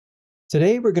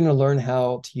Today, we're going to learn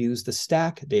how to use the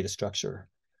stack data structure.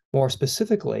 More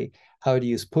specifically, how to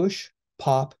use push,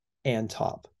 pop, and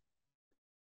top.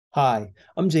 Hi,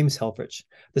 I'm James Helfrich.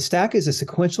 The stack is a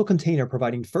sequential container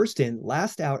providing first in,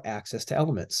 last out access to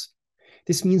elements.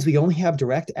 This means we only have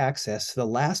direct access to the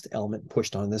last element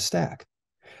pushed on the stack.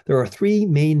 There are three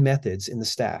main methods in the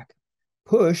stack.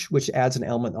 Push, which adds an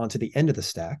element onto the end of the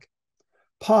stack.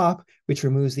 Pop, which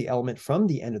removes the element from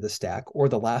the end of the stack or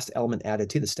the last element added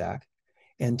to the stack.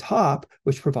 And top,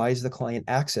 which provides the client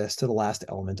access to the last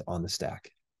element on the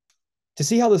stack. To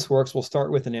see how this works, we'll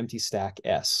start with an empty stack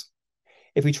S.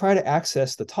 If we try to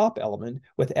access the top element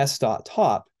with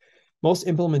s.top, most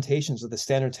implementations of the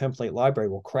standard template library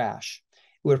will crash.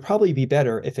 It would probably be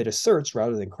better if it asserts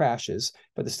rather than crashes,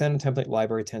 but the standard template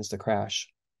library tends to crash.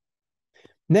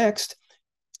 Next,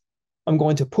 I'm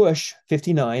going to push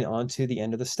 59 onto the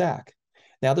end of the stack.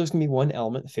 Now there's going to be one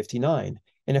element, 59.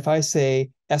 And if I say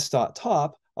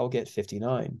s.top, I'll get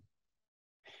 59.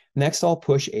 Next, I'll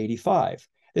push 85.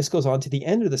 This goes on to the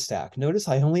end of the stack. Notice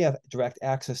I only have direct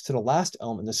access to the last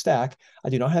element in the stack. I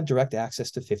do not have direct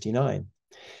access to 59.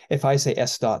 If I say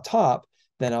s.top,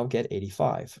 then I'll get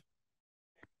 85.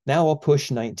 Now I'll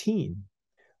push 19.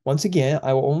 Once again,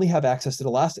 I will only have access to the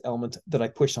last element that I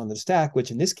pushed on the stack, which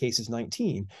in this case is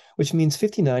 19, which means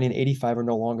 59 and 85 are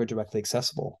no longer directly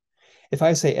accessible. If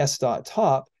I say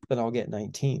s.top, then I'll get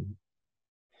 19.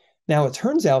 Now it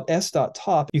turns out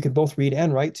s.top, you can both read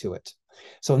and write to it.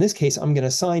 So in this case, I'm going to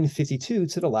assign 52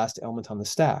 to the last element on the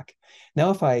stack.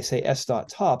 Now if I say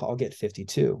s.top, I'll get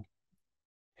 52.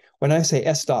 When I say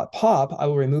s.pop, I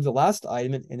will remove the last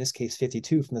item, in this case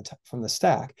 52, from the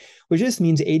stack, which just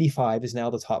means 85 is now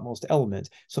the topmost element.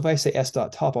 So if I say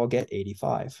s.top, I'll get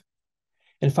 85.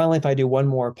 And finally, if I do one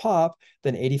more pop,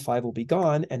 then 85 will be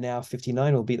gone, and now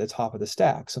 59 will be at the top of the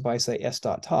stack. So if I say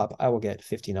s.top, I will get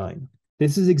 59.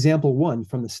 This is example 1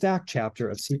 from the stack chapter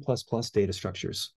of C++ data structures.